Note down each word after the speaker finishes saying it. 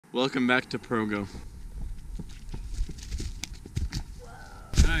Welcome back to ProGo.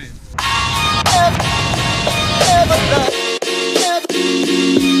 Nice.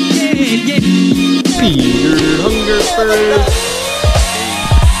 Peter Hungerford.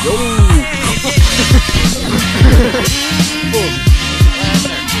 Yo. Boom.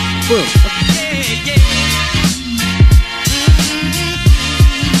 Boom.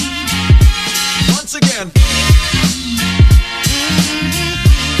 Once again.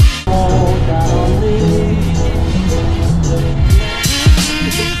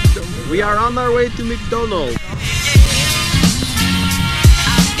 We are on our way to McDonald's.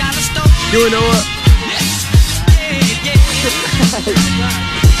 You know what?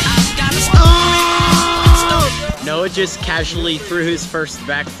 Noah just casually threw his first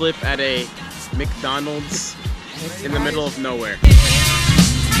backflip at a McDonald's in the middle of nowhere. Hey!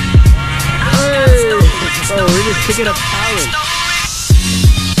 Oh, we're just picking up talent.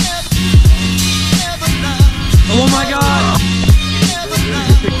 Oh my god!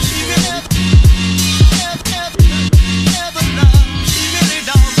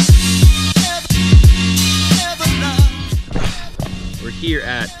 We're here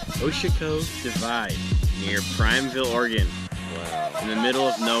at Oshiko Divide near Primeville, Oregon. Wow. In the middle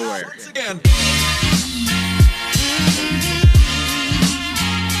of nowhere. Once again.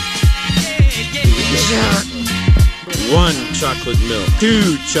 One chocolate milk,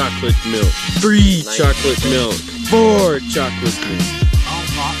 2 chocolate milk, 3 chocolate milk, 4 chocolate milk.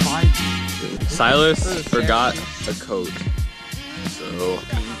 Silas forgot a coat. So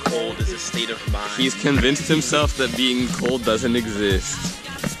being cold is a state of mind. He's convinced himself that being cold doesn't exist.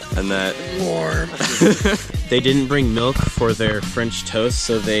 And that warm. They didn't bring milk for their French toast,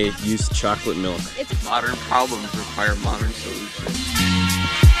 so they used chocolate milk. Modern problems require modern solutions.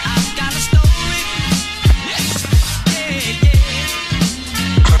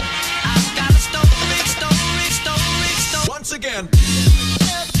 Once again.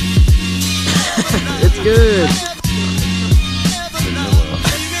 It's good.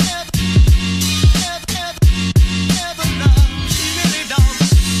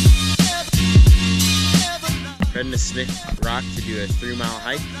 Heading to Smith Rock to do a 3-mile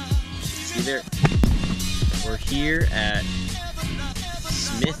hike. See there? We're here at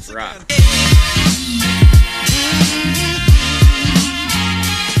Smith Rock.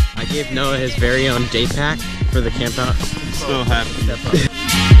 I gave Noah his very own day pack for the campout. So happy.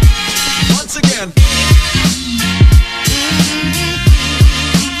 Once again.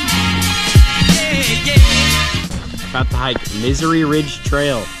 About to hike Misery Ridge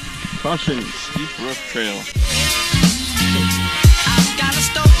Trail. Caution, steep rough trail.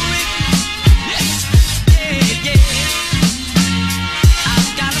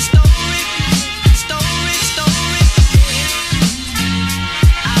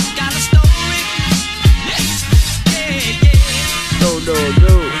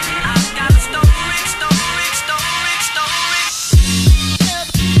 No.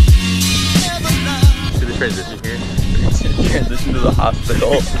 To the transition here. Transition to the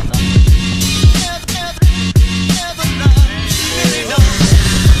hospital.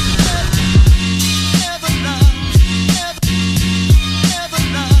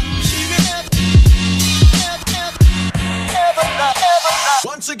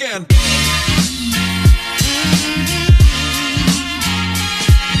 Once again.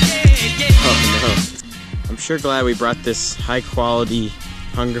 Oh no. I'm sure glad we brought this high quality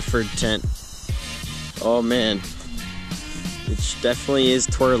Hungerford tent. Oh man. It definitely is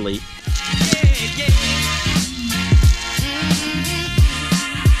twirly.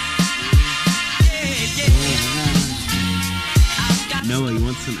 Noah, you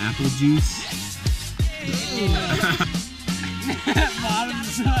want some apple juice?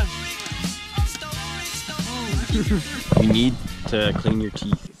 You need to clean your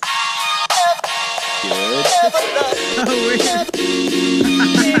teeth. Good.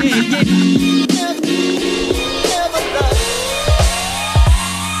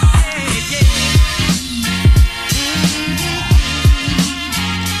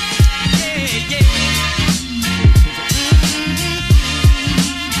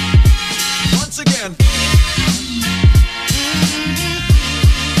 Once again.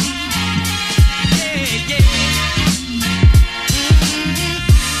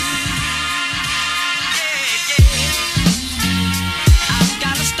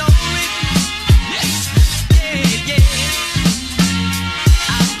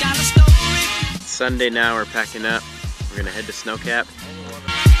 Sunday now, we're packing up. We're gonna head to Snowcap.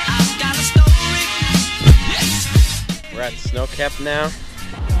 We're at Snowcap now.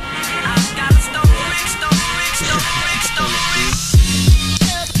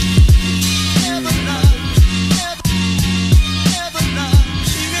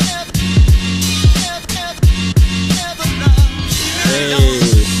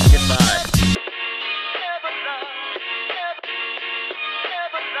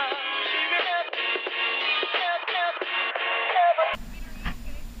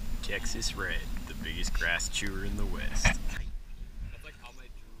 Texas Red, the biggest grass chewer in the West. That's like how my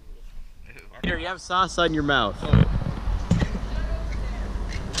drool. Here, you have sauce on your mouth.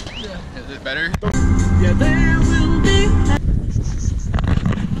 Is it better? Yeah, there will be.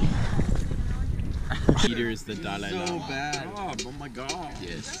 Peter is the Dalai Lama. So bad. Oh my god.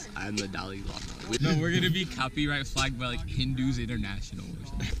 Yes, I'm the Dalai Lama. No, we're gonna be copyright flagged by like Hindus International or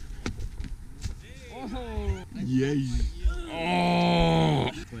something. Oh. Yay. Oh.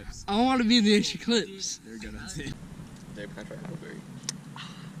 Clips. I want to be in the extra clips. They're gonna say. Dave, can I try Huckleberry?